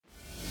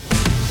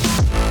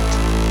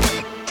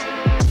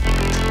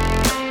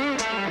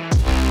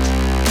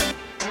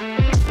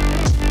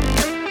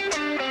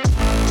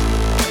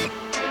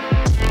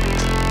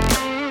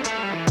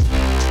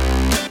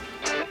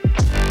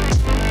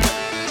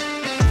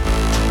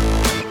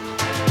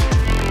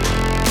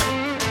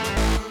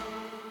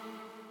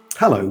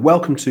Hello,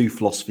 welcome to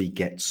Philosophy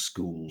Gets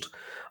Schooled.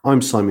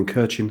 I'm Simon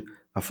Kirchin,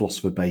 a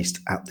philosopher based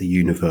at the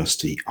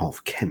University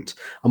of Kent.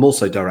 I'm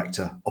also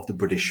director of the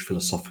British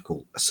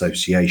Philosophical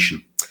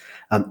Association.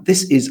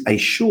 This is a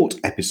short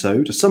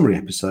episode, a summary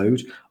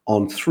episode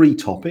on three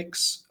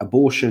topics: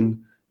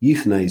 abortion,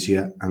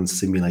 euthanasia, and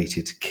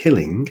simulated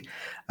killing.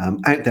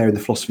 Out there in the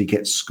Philosophy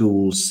Gets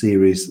Schooled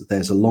series,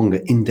 there's a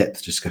longer,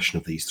 in-depth discussion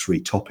of these three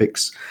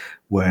topics,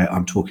 where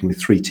I'm talking with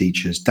three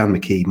teachers, Dan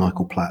McKee,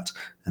 Michael Platt,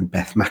 and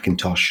Beth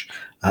McIntosh,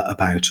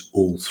 about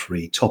all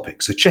three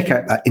topics. So check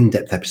out that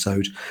in-depth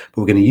episode,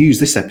 but we're going to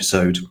use this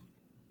episode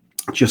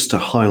just to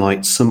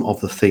highlight some of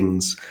the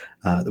things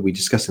that we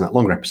discussed in that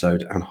longer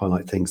episode and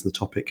highlight things in the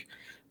topic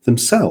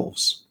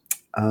themselves.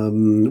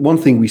 One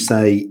thing we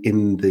say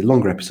in the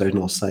longer episode,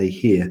 and I'll say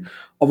here,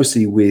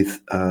 obviously with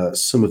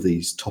some of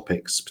these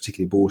topics,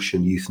 particularly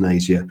abortion,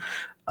 euthanasia,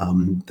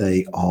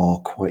 they are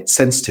quite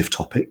sensitive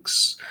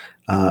topics.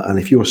 And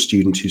if you're a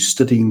student who's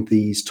studying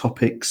these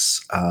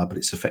topics, but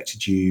it's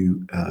affected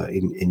you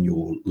in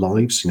your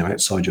lives,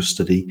 outside your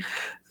study,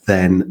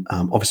 then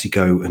obviously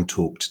go and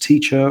talk to a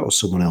teacher or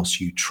someone else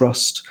you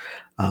trust.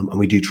 And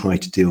we do try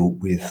to deal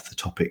with the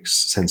topics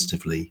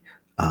sensitively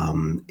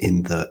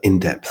in the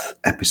in-depth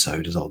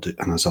episode, as I'll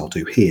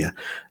do here.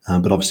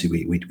 But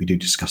obviously we do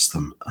discuss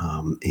them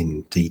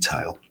in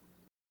detail.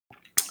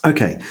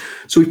 Okay,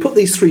 so we put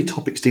these three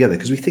topics together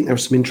because we think there are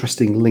some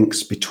interesting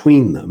links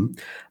between them,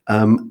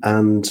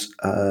 and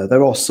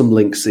there are some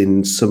links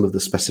in some of the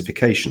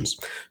specifications.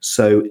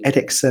 So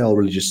edXL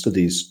Religious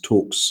Studies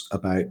talks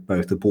about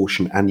both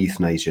abortion and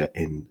euthanasia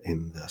in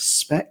the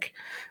spec.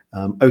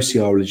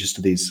 OCR Religious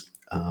Studies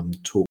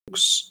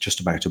talks just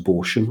about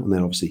abortion, and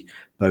they're obviously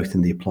both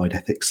in the applied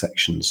ethics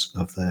sections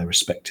of their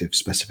respective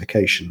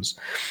specifications.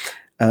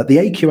 The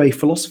AQA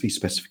philosophy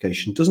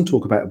specification doesn't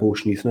talk about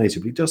abortion euthanasia,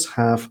 but it does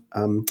have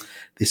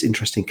this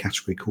interesting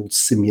category called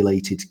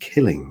simulated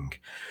killing,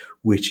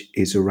 which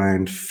is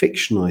around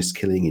fictionalized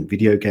killing in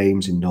video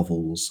games, in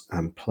novels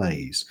and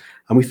plays.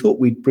 And we thought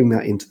we'd bring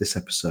that into this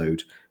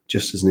episode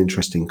just as an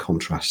interesting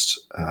contrast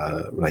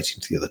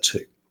relating to the other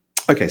two.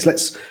 Okay, so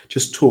let's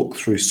just talk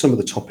through some of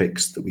the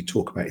topics that we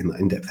talk about in the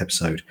in-depth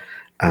episode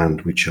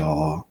and which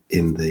are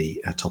in the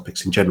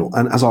topics in general.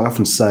 And as I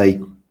often say,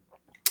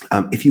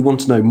 if you want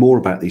to know more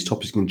about these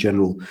topics in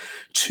general,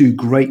 two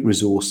great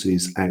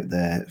resources out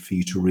there for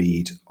you to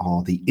read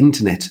are the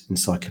Internet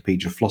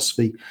Encyclopedia of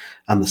Philosophy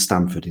and the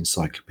Stanford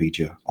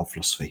Encyclopedia of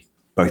Philosophy,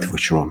 both of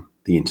which are on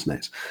the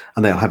internet.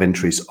 And they'll have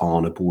entries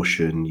on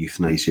abortion,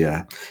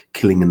 euthanasia,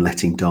 killing and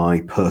letting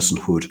die,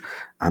 personhood,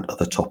 and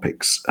other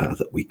topics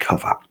that we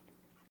cover.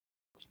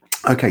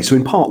 Okay, so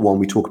in part one,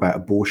 we talk about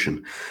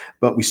abortion,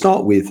 but we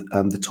start with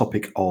the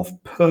topic of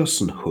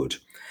personhood.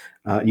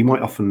 You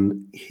might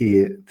often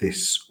hear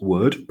this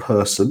word,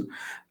 person,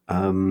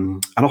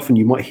 and often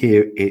you might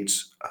hear it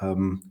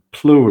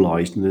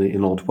pluralized in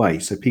an odd way.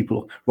 So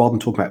people, rather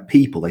than talk about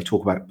people, they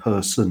talk about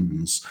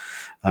persons,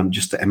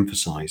 just to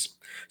emphasize.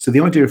 So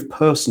the idea of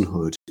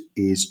personhood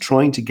is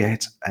trying to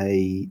get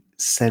a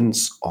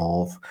sense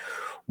of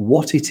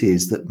what it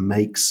is that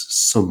makes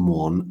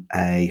someone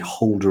a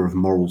holder of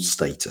moral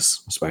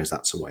status. I suppose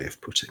that's a way of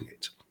putting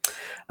it.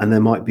 And there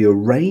might be a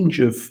range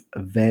of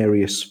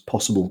various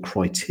possible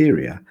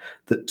criteria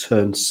that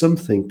turn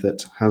something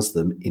that has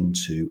them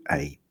into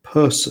a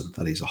person,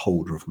 that is, a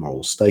holder of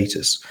moral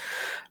status.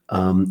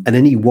 And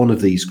any one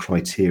of these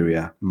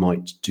criteria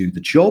might do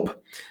the job.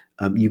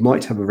 You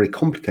might have a very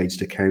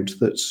complicated account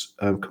that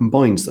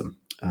combines them.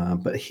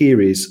 But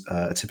here is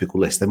a typical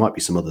list. There might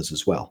be some others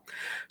as well.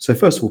 So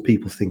first of all,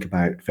 people think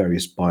about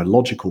various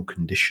biological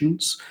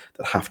conditions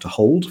that have to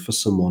hold for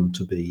someone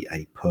to be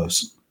a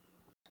person.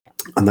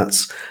 And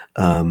that's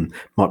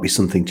might be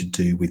something to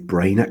do with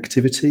brain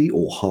activity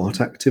or heart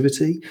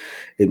activity.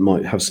 It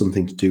might have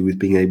something to do with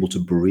being able to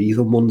breathe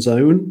on one's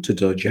own, to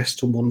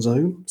digest on one's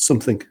own,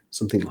 something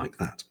like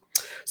that.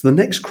 So the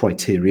next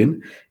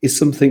criterion is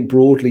something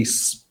broadly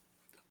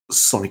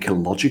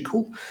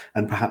psychological,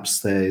 and perhaps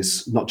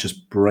there's not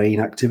just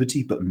brain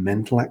activity, but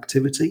mental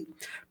activity.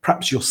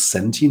 Perhaps you're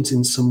sentient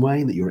in some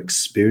way, that you're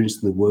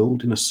experiencing the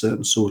world in a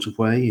certain sort of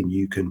way, and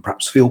you can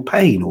perhaps feel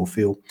pain or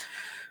feel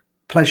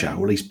pleasure,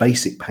 or at least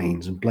basic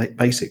pains and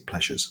basic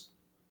pleasures.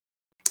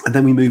 And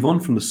then we move on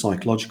from the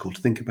psychological to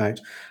think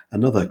about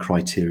another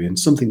criterion,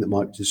 something that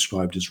might be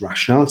described as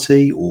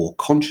rationality or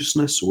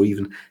consciousness or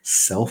even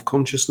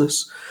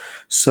self-consciousness.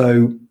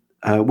 So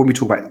when we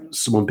talk about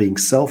someone being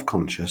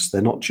self-conscious,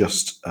 they're not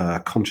just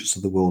conscious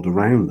of the world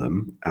around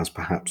them, as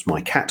perhaps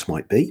my cat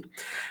might be,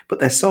 but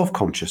they're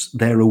self-conscious.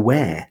 They're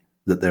aware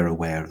that they're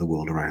aware of the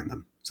world around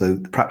them. So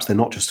perhaps they're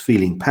not just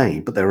feeling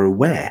pain, but they're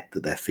aware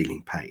that they're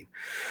feeling pain.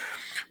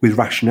 With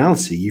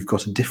rationality, you've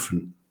got a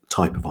different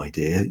type of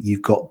idea.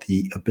 You've got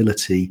the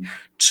ability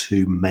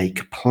to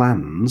make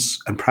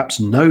plans and perhaps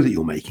know that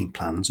you're making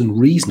plans and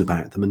reason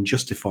about them and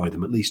justify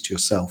them, at least to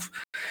yourself,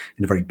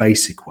 in a very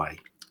basic way,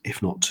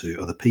 if not to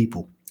other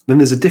people. Then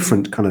there's a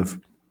different kind of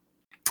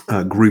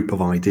group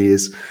of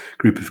ideas,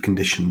 group of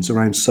conditions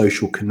around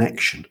social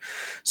connection.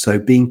 So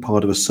being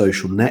part of a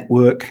social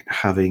network,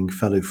 having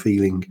fellow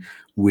feeling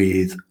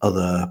with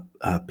other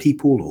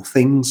people or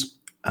things,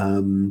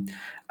 and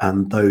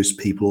those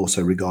people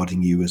also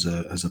regarding you as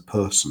a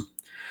person.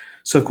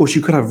 So, of course,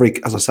 you could have,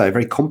 as I say, a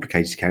very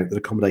complicated account that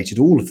accommodated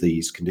all of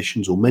these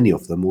conditions, or many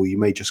of them, or you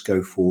may just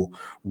go for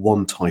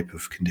one type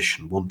of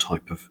condition, one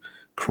type of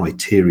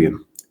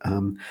criterion.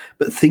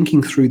 But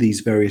thinking through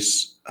these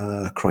various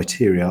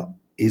criteria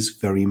is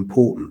very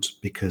important,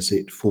 because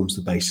it forms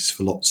the basis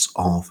for lots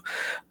of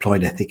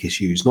applied ethic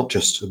issues, not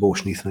just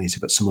abortion, euthanasia,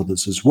 but some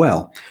others as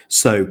well.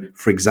 So,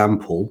 for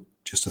example,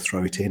 just to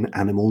throw it in,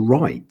 animal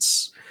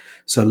rights.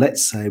 So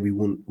let's say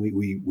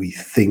we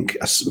think,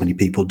 as many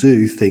people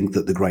do, think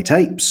that the great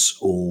apes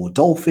or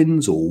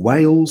dolphins or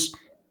whales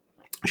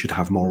should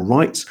have moral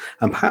rights,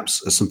 and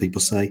perhaps, as some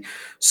people say,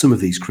 some of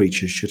these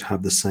creatures should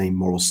have the same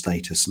moral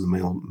status and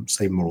the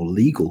same moral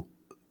legal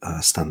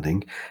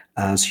standing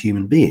as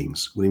human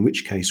beings. Well, in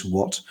which case,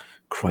 what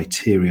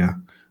criteria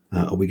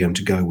are we going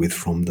to go with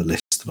from the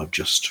list that I've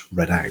just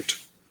read out?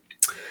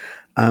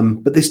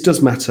 But this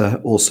does matter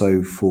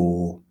also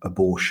for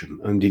abortion.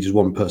 Indeed, as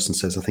one person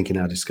says, I think in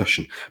our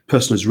discussion,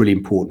 personhood is really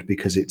important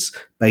because it's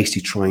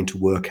basically trying to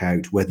work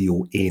out whether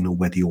you're in or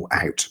whether you're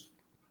out.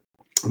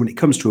 When it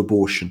comes to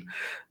abortion,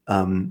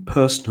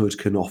 personhood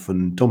can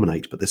often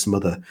dominate, but there's some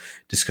other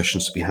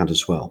discussions to be had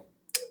as well.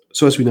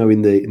 So as we know,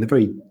 in the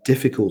very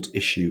difficult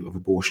issue of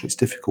abortion, it's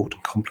difficult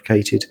and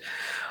complicated,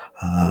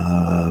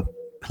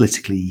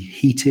 politically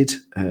heated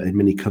in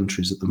many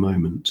countries at the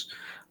moment.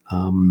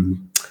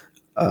 And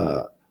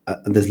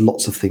there's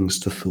lots of things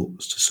to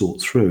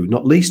sort through,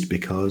 not least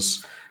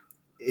because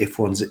if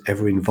one's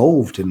ever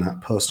involved in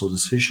that personal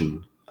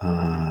decision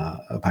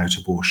about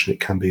abortion,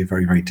 it can be a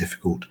very, very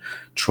difficult,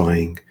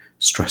 trying,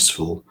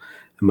 stressful,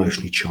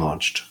 emotionally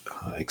charged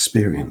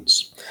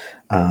experience.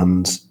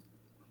 And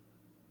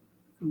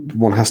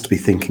one has to be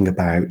thinking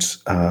about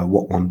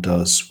what one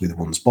does with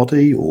one's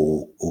body,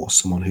 or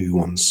someone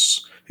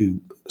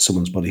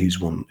someone's body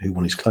who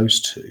one is close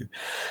to,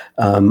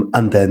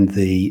 and then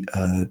the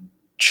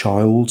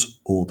child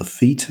or the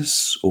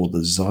fetus or the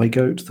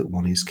zygote that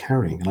one is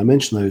carrying. And I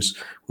mention those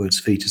words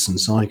fetus and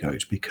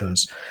zygote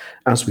because,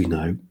 as we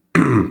know,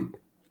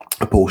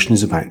 abortion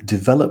is about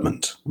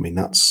development. I mean,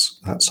 that's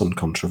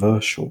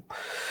uncontroversial.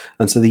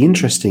 And so the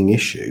interesting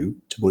issue,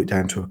 to boil it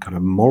down to a kind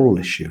of moral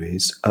issue,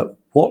 is at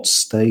what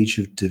stage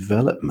of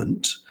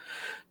development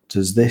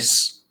does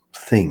this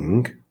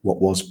thing,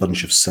 what was a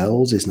bunch of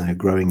cells, is now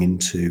growing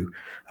into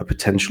a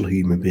potential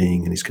human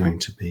being and is going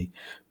to be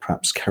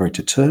perhaps carried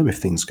to term if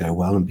things go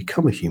well and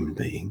become a human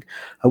being?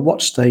 At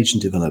what stage in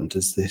development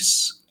does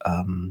this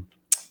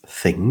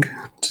thing,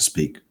 to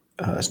speak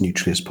as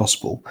neutrally as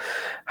possible,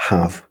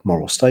 have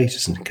moral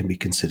status and can be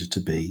considered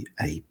to be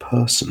a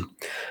person?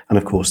 And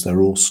of course, there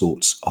are all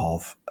sorts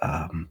of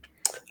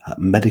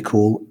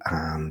medical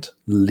and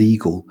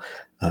legal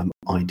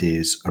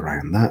ideas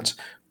around that,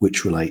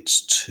 which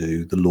relates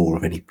to the law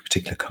of any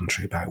particular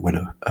country about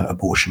when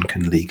abortion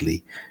can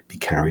legally be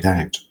carried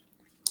out.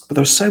 But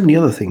there are so many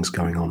other things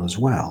going on as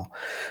well.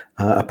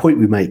 A point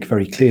we make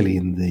very clearly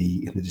in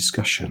the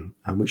discussion,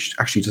 which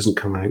actually doesn't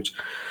come out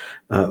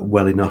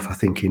well enough, I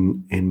think,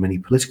 in many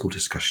political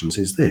discussions,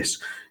 is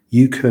this.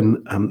 You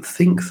can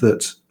think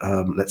that,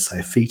 let's say,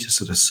 a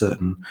fetus at a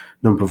certain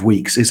number of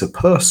weeks is a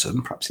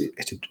person. Perhaps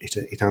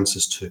it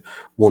answers to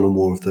one or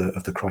more of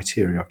the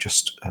criteria I've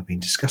just been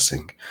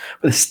discussing.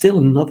 But there's still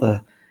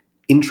another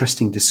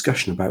interesting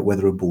discussion about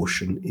whether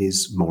abortion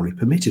is morally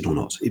permitted or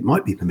not. It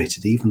might be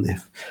permitted even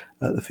if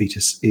the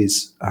fetus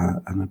is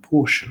an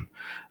abortion.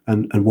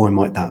 And why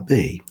might that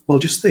be? Well,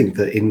 just think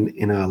that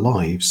in our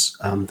lives,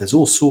 there's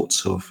all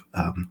sorts of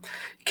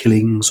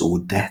killings or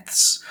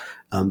deaths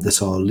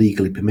that are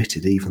legally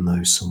permitted, even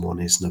though someone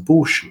is an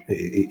abortion,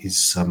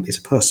 is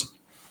a person.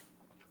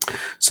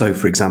 So,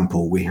 for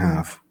example, we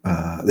have,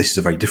 this is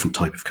a very different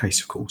type of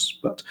case, of course,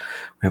 but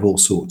we have all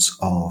sorts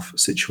of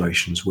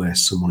situations where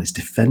someone is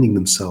defending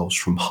themselves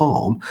from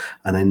harm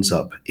and ends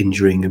up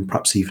injuring and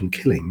perhaps even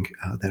killing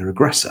their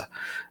aggressor.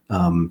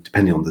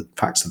 Depending on the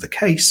facts of the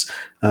case,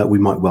 we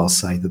might well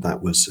say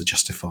that was a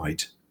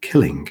justified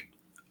killing.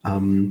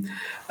 And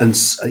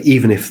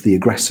even if the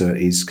aggressor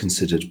is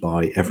considered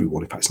by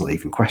everyone, in fact, it's not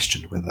even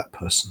questioned whether that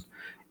person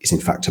is in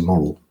fact a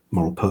moral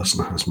person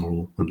or has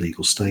moral and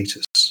legal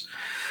status.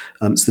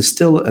 So there's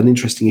still an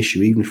interesting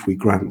issue, even if we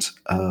grant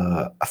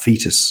a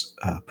fetus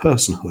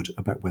personhood,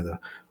 about whether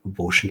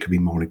abortion can be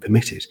morally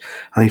permitted.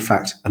 And in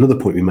fact, another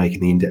point we make in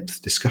the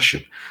in-depth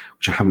discussion,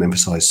 which I haven't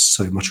emphasised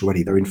so much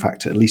already, there are in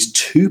fact at least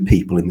two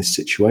people in this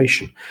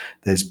situation.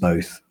 There's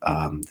both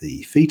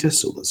the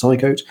fetus or the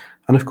zygote,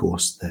 and of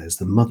course there's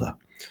the mother.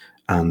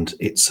 And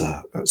it's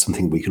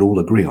something we can all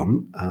agree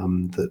on,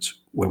 that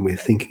when we're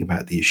thinking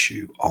about the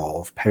issue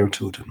of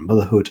parenthood and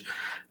motherhood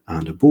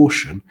and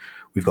abortion,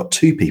 we've got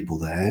two people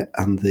there,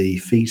 and the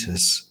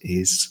fetus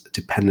is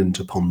dependent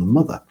upon the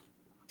mother.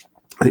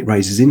 And it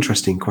raises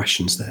interesting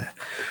questions there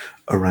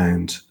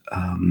around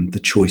the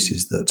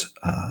choices that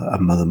a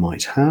mother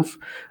might have,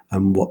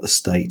 and what the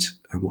state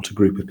and what a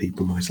group of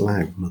people might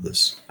allow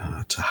mothers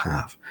to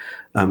have.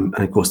 And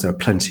of course, there are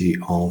plenty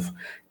of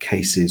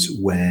cases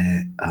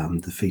where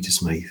the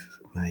fetus may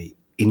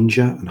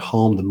injure and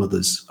harm the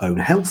mother's own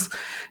health.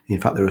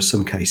 In fact, there are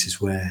some cases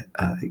where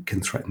it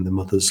can threaten the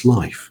mother's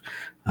life.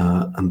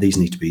 And these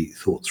need to be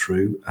thought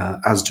through,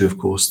 as do, of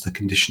course, the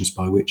conditions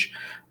by which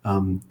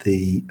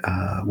the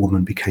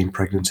woman became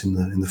pregnant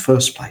in the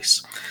first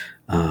place.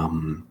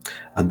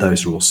 And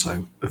those are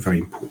also very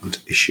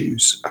important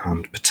issues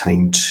and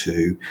pertain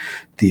to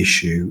the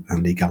issue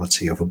and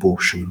legality of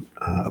abortion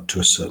up to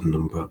a certain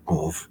number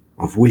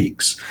of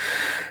weeks.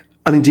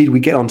 And indeed, we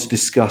get on to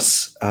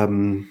discuss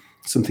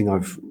something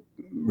I've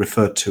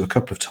referred to a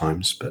couple of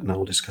times, but now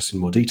we'll discuss in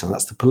more detail.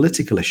 That's the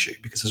political issue,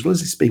 because as well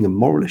as this being a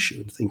moral issue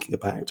and thinking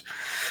about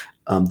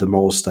the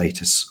moral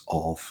status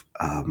of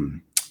a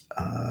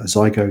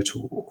zygote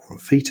or a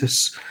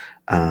fetus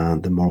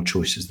and the moral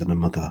choices that a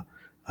mother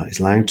is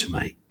allowed to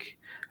make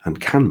and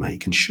can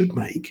make and should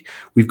make,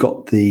 we've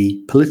got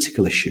the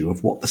political issue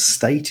of what the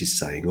state is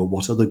saying or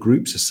what other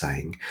groups are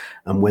saying,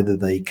 and whether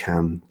they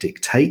can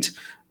dictate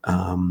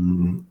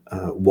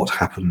what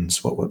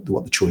happens, what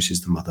the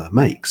choices the mother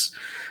makes.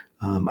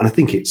 And I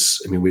think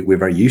we're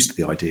very used to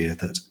the idea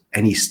that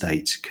any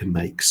state can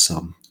make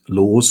some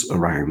laws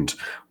around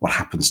what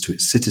happens to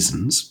its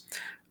citizens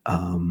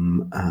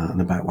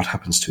and about what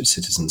happens to its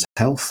citizens'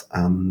 health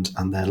and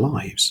their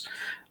lives.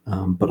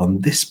 But on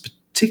this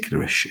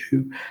particular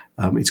issue,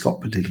 it's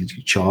got particularly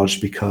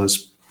charged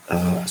because,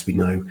 as we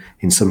know,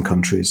 in some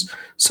countries,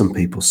 some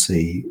people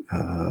see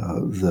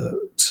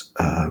that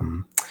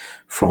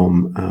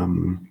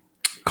from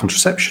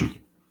contraception,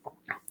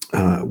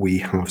 we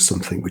have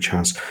something which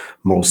has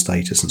moral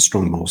status and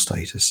strong moral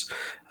status,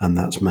 and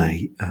that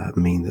may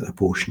mean that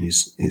abortion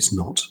is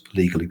not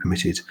legally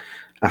permitted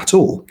at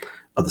all.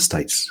 Other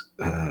states,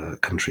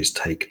 countries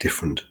take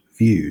different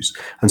views.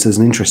 And so there's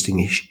an interesting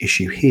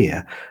issue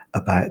here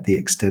about the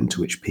extent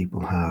to which people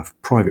have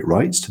private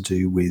rights to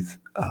do with,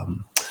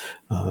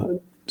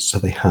 so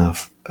they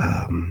have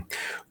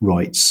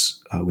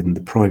rights within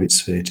the private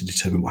sphere to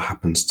determine what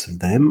happens to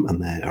them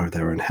and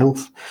their own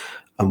health,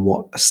 and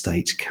what a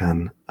state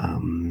can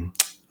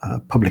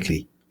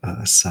publicly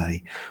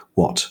say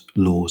what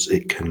laws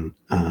it can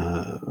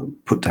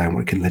put down,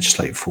 what it can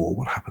legislate for,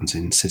 what happens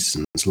in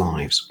citizens'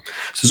 lives.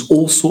 So there's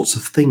all sorts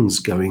of things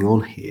going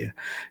on here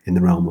in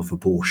the realm of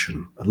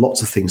abortion.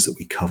 Lots of things that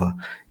we cover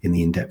in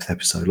the in-depth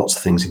episode, lots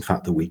of things, in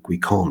fact, that we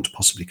can't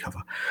possibly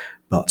cover.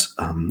 But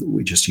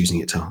we're just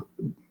using it to,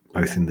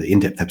 both in the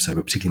in-depth episode,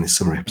 but particularly in the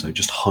summary episode,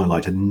 just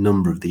highlight a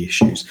number of the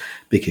issues,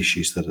 big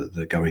issues that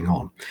are going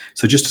on.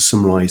 So just to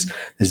summarise,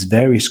 there's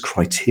various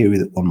criteria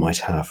that one might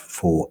have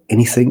for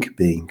anything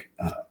being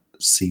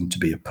seen to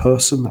be a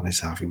person, that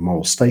is having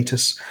moral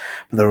status.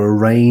 But there are a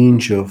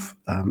range of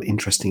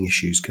interesting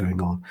issues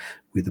going on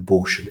with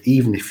abortion.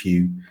 Even if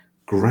you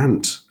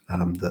grant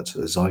that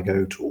a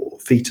zygote or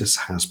fetus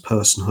has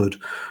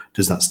personhood,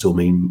 does that still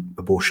mean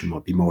abortion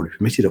might be morally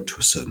permitted up to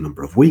a certain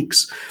number of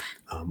weeks?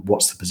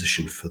 What's the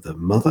position for the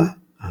mother?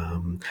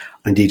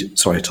 Indeed,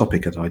 a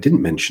topic that I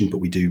didn't mention, but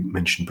we do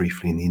mention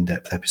briefly in the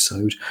in-depth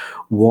episode,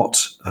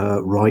 what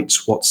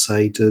rights, what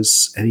say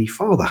does any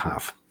father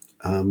have?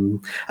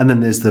 And then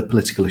there's the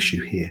political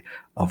issue here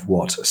of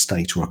what a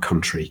state or a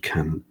country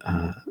can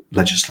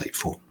legislate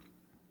for.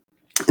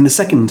 In the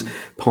second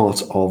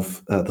part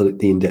of the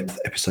in-depth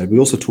episode, we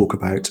also talk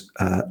about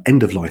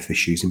end-of-life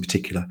issues, in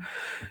particular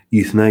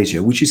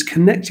euthanasia, which is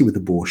connected with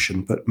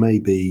abortion, but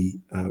maybe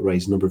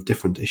raise a number of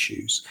different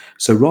issues.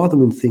 So rather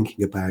than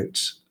thinking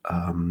about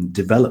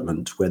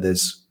development, where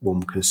there's,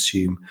 one can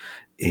assume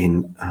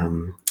in,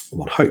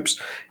 one hopes,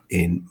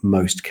 in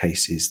most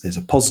cases, there's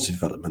a positive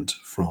development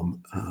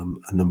from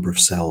a number of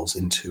cells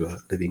into a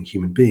living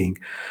human being.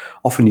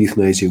 Often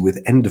euthanasia,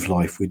 with end of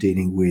life, we're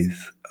dealing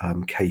with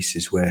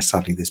cases where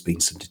sadly there's been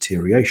some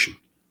deterioration.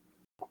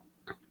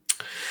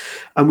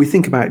 And we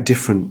think about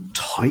different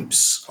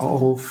types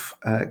of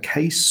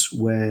case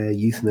where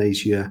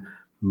euthanasia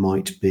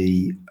might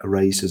be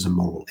raised as a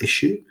moral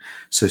issue.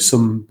 So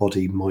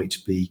somebody might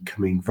be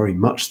coming very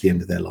much to the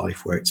end of their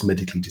life where it's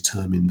medically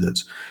determined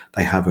that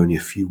they have only a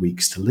few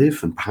weeks to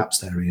live, and perhaps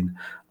they're in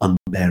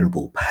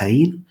unbearable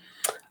pain.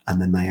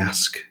 And then they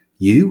ask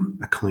you,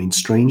 a kind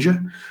stranger,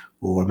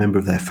 or a member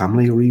of their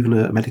family, or even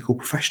a medical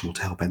professional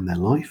to help end their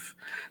life.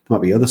 There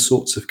might be other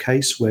sorts of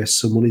case where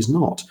someone is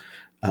not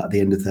at the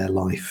end of their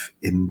life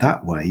in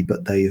that way,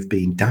 but they have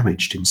been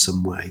damaged in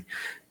some way,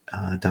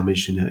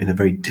 damaged in a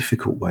very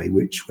difficult way,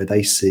 where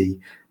they see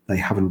they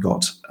haven't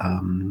got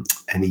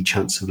any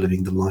chance of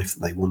living the life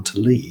that they want to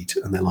lead,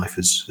 and their life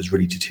has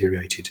really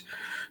deteriorated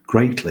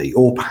greatly.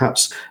 Or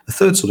perhaps a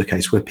third sort of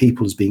case where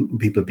people have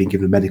been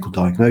given a medical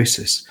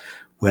diagnosis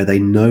where they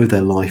know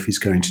their life is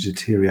going to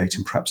deteriorate,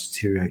 and perhaps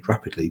deteriorate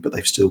rapidly, but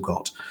they've still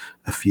got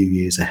a few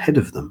years ahead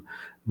of them.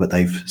 But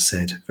they've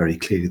said very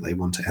clearly they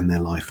want to end their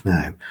life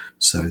now,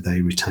 so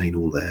they retain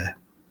all their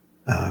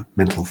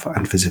mental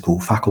and physical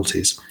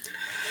faculties.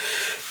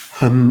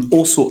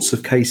 All sorts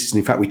of cases, and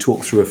in fact we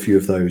talk through a few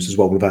of those as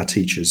well. One of our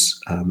teachers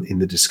in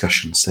the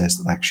discussion says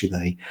that actually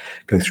they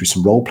go through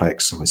some role play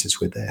exercises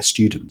with their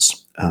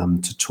students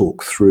to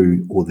talk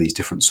through all these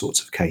different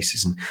sorts of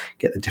cases and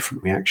get the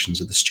different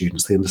reactions of the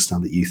students. They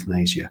understand that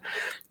euthanasia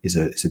is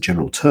a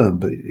general term,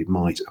 but it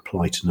might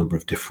apply to a number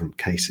of different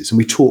cases. And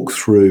we talk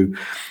through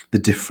the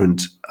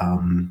different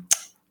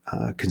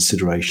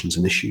considerations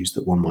and issues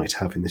that one might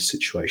have in this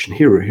situation.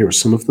 Here are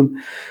some of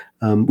them.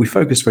 We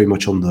focus very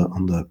much on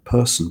the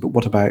person, but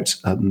what about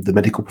the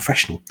medical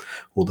professional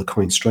or the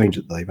kind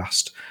stranger that they've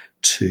asked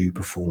to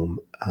perform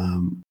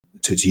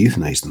to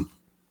euthanize them?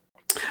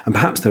 And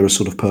perhaps they're a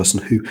sort of person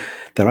who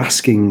they're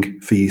asking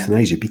for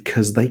euthanasia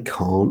because they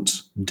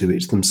can't do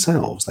it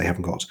themselves. They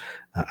haven't got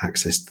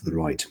access to the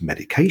right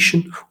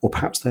medication, or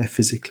perhaps they're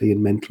physically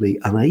and mentally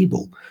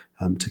unable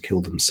to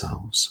kill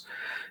themselves.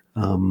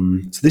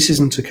 So this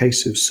isn't a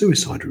case of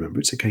suicide, remember,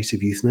 it's a case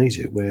of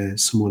euthanasia where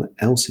someone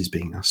else is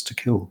being asked to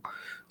kill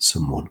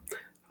someone.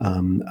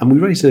 And we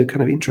raise a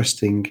kind of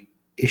interesting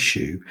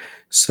issue.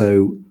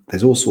 So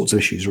there's all sorts of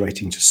issues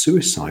relating to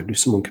suicide. If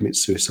someone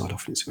commits suicide,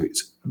 often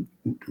it's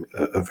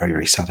a very,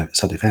 very sad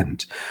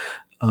event.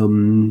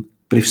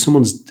 But if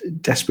someone's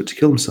desperate to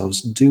kill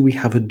themselves, do we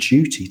have a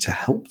duty to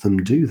help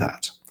them do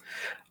that?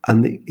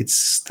 And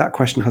that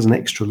question has an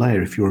extra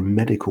layer if you're a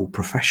medical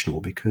professional,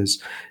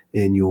 because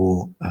in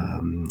your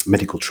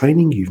medical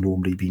training, you've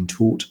normally been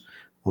taught,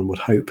 one would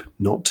hope,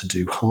 not to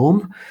do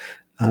harm.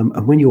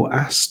 And when you're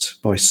asked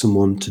by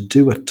someone to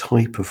do a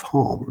type of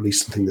harm, or at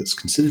least something that's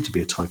considered to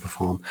be a type of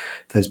harm,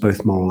 there's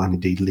both moral and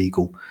indeed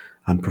legal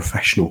and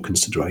professional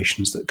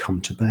considerations that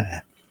come to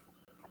bear.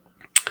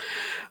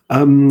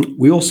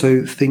 We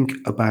also think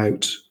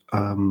about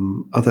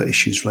other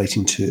issues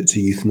relating to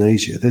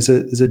euthanasia. There's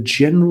a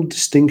general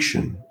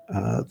distinction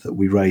that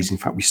we raise. In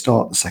fact, we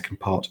start the second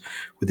part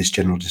with this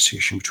general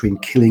distinction between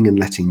killing and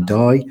letting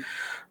die,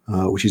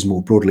 which is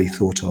more broadly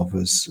thought of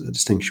as a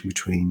distinction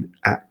between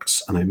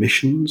acts and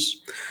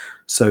omissions.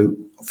 So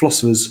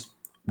philosophers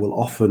will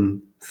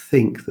often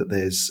think that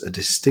there's a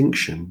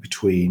distinction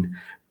between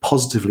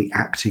positively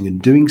acting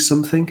and doing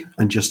something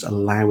and just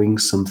allowing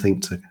something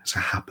to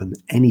happen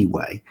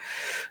anyway.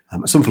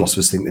 Some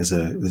philosophers think there's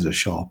a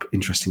sharp,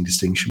 interesting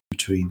distinction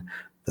between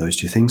those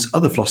two things.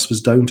 Other philosophers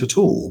don't at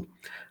all.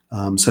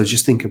 So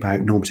just think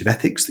about normative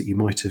ethics that you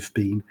might have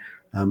been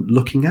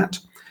looking at.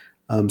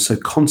 So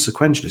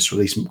consequentialists, or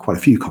at least quite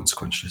a few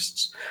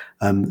consequentialists,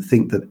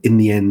 think that in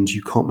the end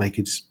you can't make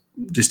a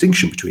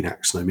distinction between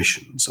acts and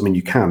omissions. I mean,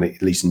 you can,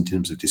 at least in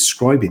terms of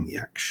describing the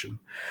action,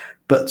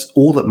 but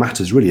all that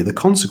matters really are the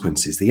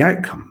consequences, the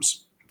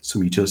outcomes.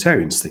 Some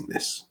utilitarians think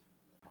this.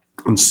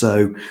 And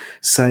so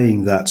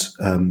saying that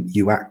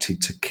you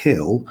acted to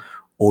kill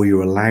or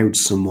you allowed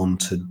someone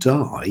to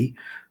die,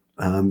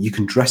 you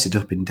can dress it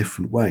up in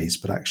different ways,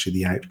 but actually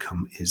the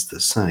outcome is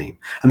the same.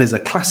 And there's a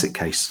classic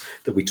case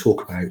that we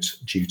talk about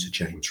due to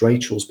James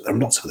Rachel's, but there are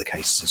lots of other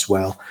cases as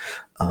well,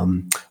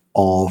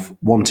 of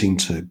wanting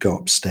to go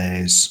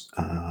upstairs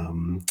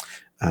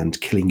and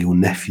killing your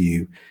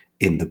nephew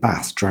in the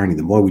bath, drowning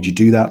them. Why would you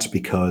do that?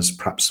 Because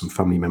perhaps some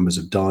family members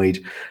have died,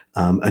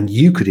 and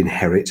you could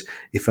inherit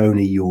if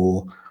only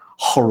your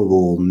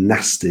horrible,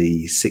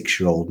 nasty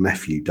 6-year-old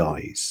nephew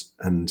dies,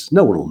 and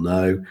no one will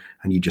know,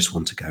 and you just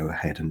want to go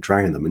ahead and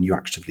drown them, and you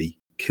actively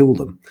kill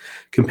them.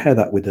 Compare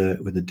that with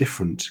a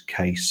different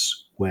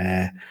case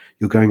where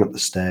you're going up the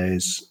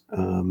stairs,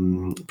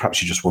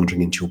 perhaps you're just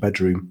wandering into your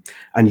bedroom,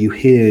 and you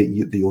hear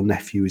that your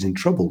nephew is in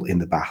trouble in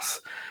the bath,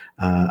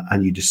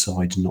 and you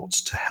decide not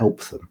to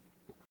help them.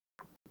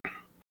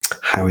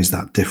 How is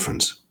that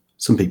different?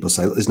 Some people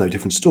say there's no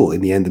difference at all.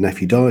 In the end, the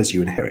nephew dies,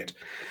 you inherit.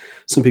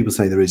 Some people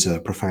say there is a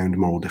profound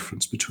moral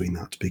difference between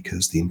that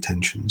because the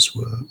intentions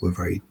were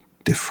very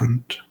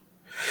different.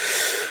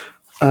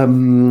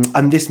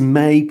 And this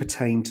may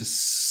pertain to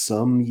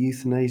some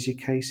euthanasia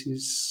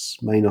cases,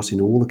 may not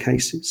in all the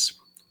cases.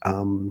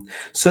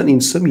 Certainly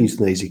in some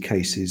euthanasia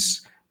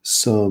cases,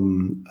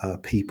 some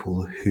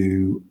people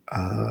who,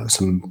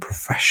 some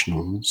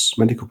professionals,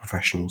 medical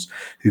professionals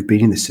who've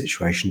been in this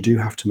situation do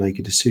have to make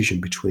a decision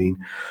between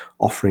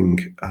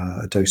offering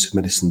a dose of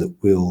medicine that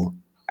will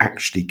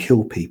actually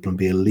kill people and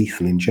be a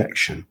lethal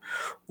injection,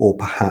 or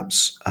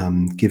perhaps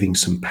giving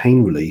some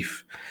pain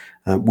relief,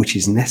 which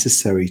is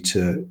necessary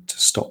to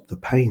stop the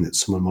pain that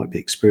someone might be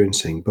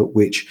experiencing, but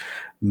which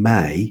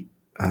may,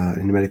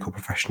 in the medical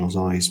professional's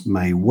eyes,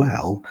 may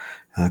well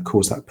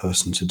cause that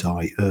person to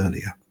die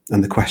earlier.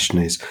 And the question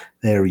is,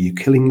 are you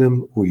killing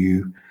them, or are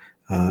you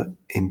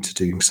into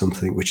doing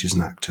something which is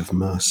an act of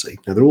mercy?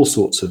 Now, there are all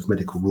sorts of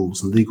medical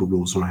rules and legal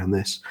rules around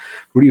this.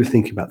 When you were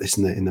thinking about this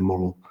in the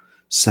moral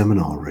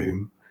seminar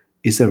room,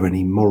 is there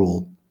any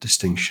moral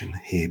distinction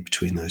here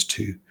between those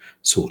two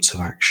sorts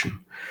of action?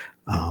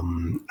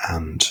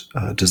 And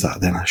does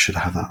that then should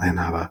have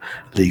a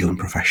legal and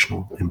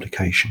professional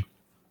implication?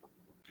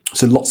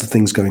 So lots of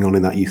things going on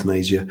in that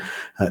euthanasia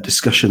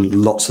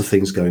discussion, lots of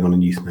things going on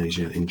in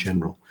euthanasia in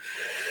general.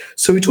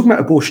 So we're talking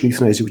about abortion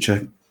euthanasia, which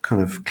are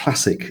kind of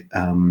classic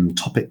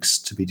topics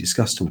to be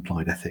discussed in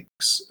applied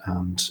ethics,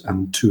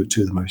 and two of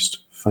the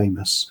most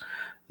famous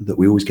that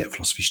we always get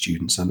philosophy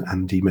students and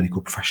indeed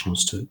medical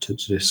professionals to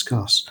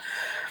discuss.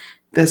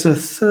 There's a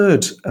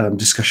third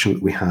discussion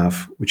that we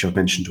have, which I've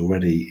mentioned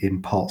already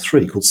in part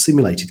 3, called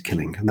simulated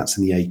killing, and that's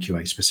in the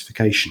AQA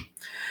specification.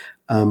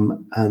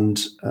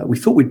 We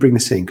thought we'd bring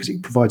this in because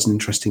it provides an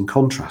interesting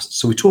contrast.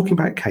 So we're talking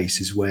about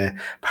cases where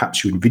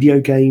perhaps you're in video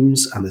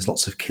games and there's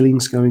lots of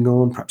killings going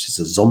on. Perhaps it's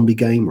a zombie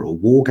game or a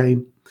war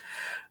game.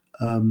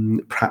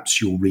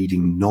 Perhaps you're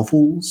reading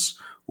novels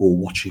or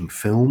watching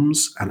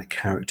films and a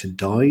character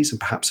dies and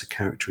perhaps a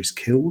character is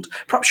killed.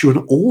 Perhaps you're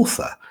an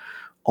author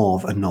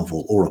of a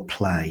novel or a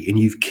play and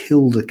you've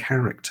killed a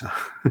character.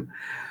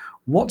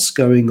 What's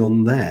going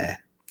on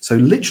there? So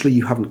literally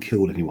you haven't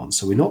killed anyone.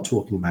 So we're not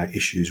talking about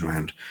issues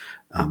around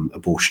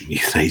abortion,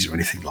 euthanasia or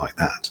anything like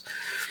that.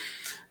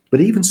 But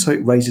even so,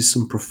 it raises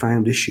some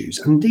profound issues,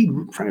 and indeed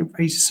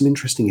raises some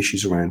interesting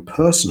issues around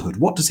personhood.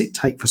 What does it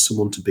take for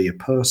someone to be a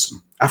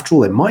person? After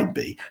all, there might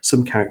be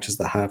some characters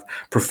that have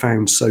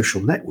profound social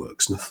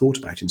networks and are thought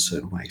about in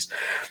certain ways.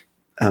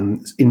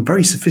 In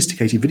very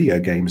sophisticated video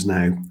games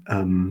now,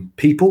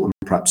 people, and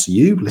perhaps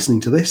you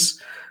listening to this,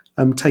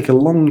 take a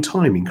long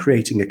time in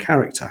creating a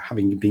character,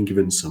 having been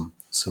given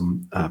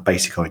some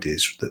basic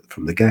ideas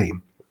from the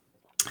game.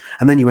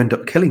 And then you end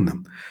up killing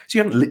them. So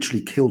you haven't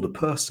literally killed a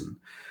person,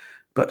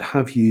 but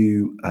have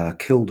you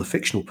killed a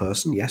fictional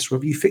person? Yes. Or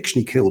have you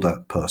fictionally killed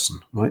a person,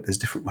 right? There's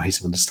different ways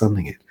of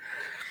understanding it.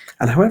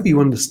 And however you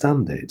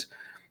understand it,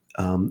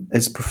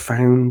 there's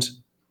profound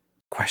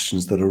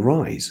questions that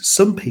arise.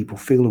 Some people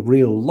feel a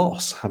real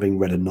loss having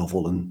read a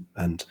novel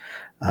and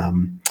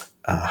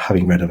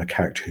having read of a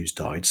character who's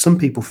died. Some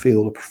people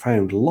feel a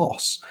profound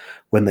loss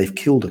when they've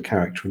killed a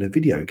character in a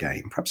video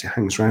game. Perhaps it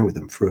hangs around with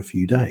them for a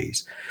few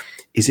days.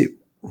 Is it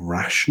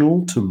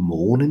rational to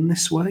mourn in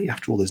this way?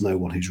 After all, there's no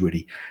one who's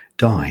really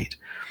died.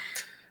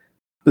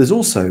 But there's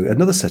also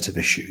another set of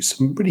issues,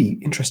 some really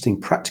interesting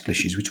practical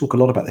issues. We talk a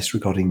lot about this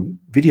regarding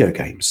video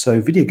games. So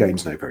video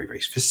games now very,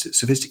 very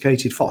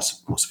sophisticated, far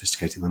more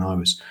sophisticated than I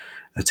was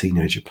a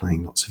teenager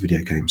playing lots of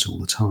video games all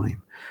the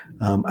time.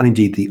 And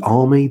indeed, the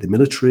army, the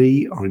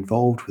military are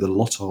involved with a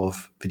lot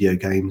of video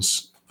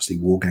games, obviously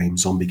war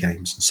games, zombie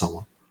games, and so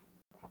on.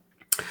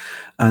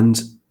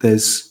 And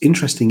there's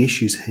interesting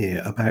issues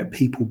here about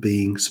people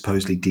being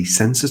supposedly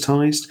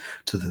desensitized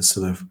to the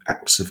sort of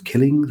acts of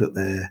killing that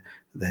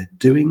they're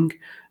doing,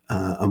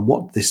 and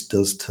what this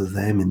does to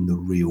them in the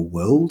real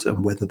world,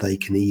 and whether they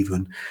can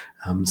even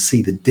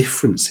see the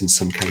difference in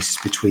some cases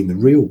between the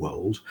real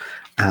world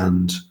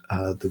and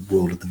the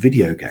world of the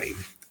video game.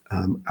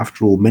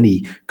 After all,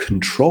 many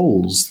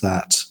controls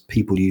that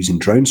people use in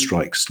drone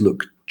strikes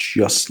look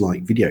just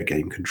like video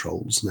game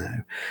controls now.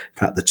 In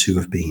fact, the two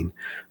have been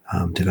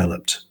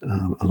developed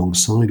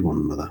alongside one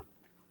another.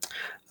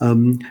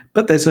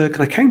 But there's a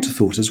kind of counter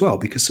thought as well,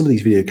 because some of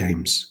these video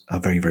games are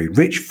very, very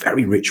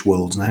rich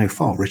worlds now,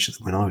 far richer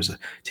than when I was a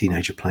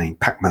teenager playing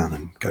Pac-Man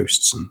and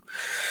Ghosts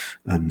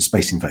and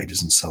Space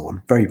Invaders and so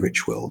on. Very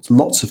rich worlds.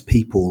 Lots of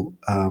people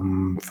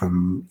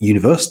from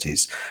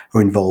universities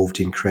are involved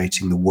in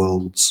creating the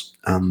worlds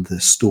and the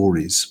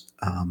stories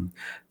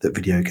that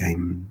video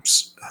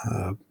games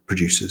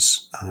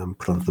producers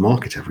put onto the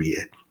market every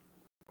year.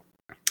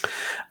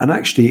 And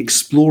actually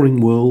exploring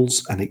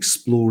worlds and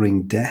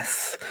exploring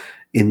death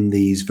in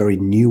these very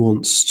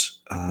nuanced,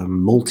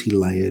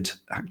 multi-layered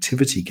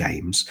activity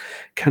games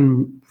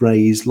can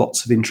raise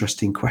lots of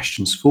interesting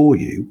questions for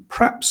you,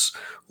 perhaps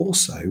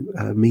also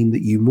mean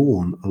that you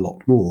mourn a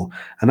lot more.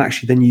 And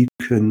actually then you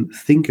can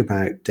think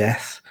about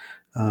death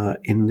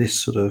in this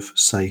sort of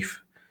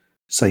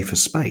safer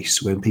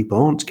space when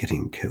people aren't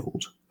getting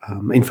killed.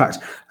 In fact,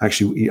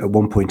 actually, at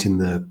one point in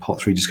the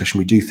part 3 discussion,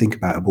 we do think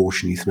about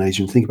abortion,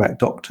 euthanasia, and think about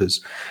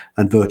doctors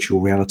and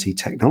virtual reality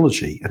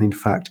technology. And in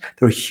fact,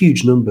 there are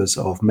huge numbers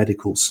of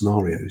medical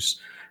scenarios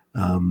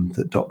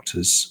that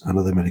doctors and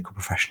other medical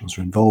professionals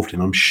are involved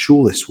in. I'm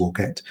sure this will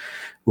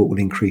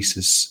increase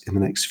us in the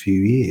next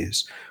few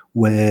years,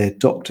 where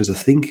doctors are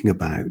thinking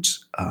about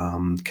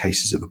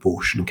cases of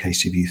abortion and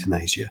cases of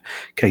euthanasia,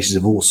 cases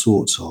of all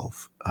sorts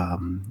of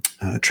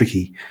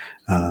tricky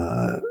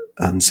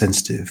and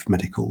sensitive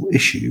medical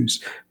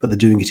issues, but they're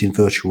doing it in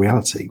virtual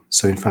reality.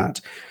 So in fact,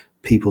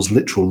 people's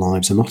literal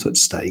lives are not at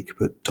stake,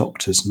 but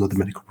doctors and other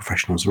medical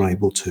professionals are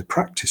able to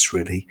practice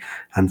really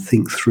and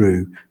think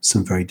through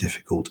some very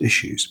difficult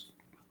issues.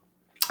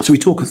 So we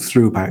talk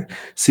through about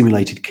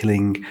simulated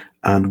killing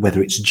and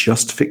whether it's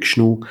just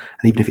fictional,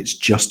 and even if it's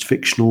just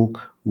fictional,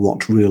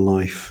 what real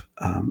life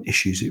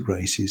issues it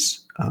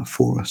raises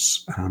for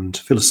us, and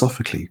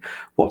philosophically,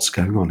 what's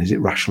going on? Is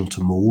it rational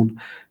to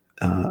mourn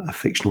a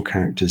fictional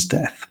character's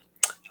death?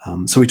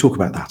 So we talk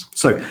about that.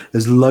 So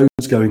there's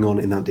loads going on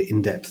in that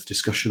in-depth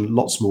discussion,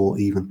 lots more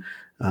even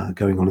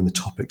going on in the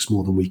topics,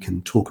 more than we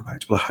can talk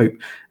about. But I hope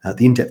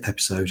the in-depth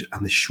episode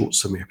and this short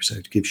summary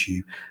episode gives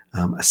you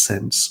a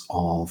sense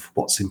of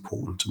what's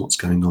important and what's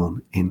going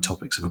on in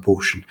topics of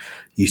abortion,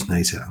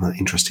 euthanasia, and that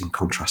interesting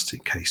contrasting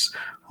case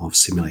of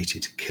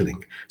simulated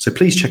killing. So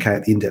please check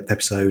out the in-depth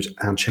episode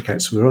and check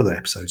out some of our other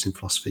episodes in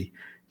Philosophy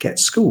Get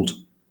Schooled.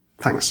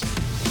 Thanks.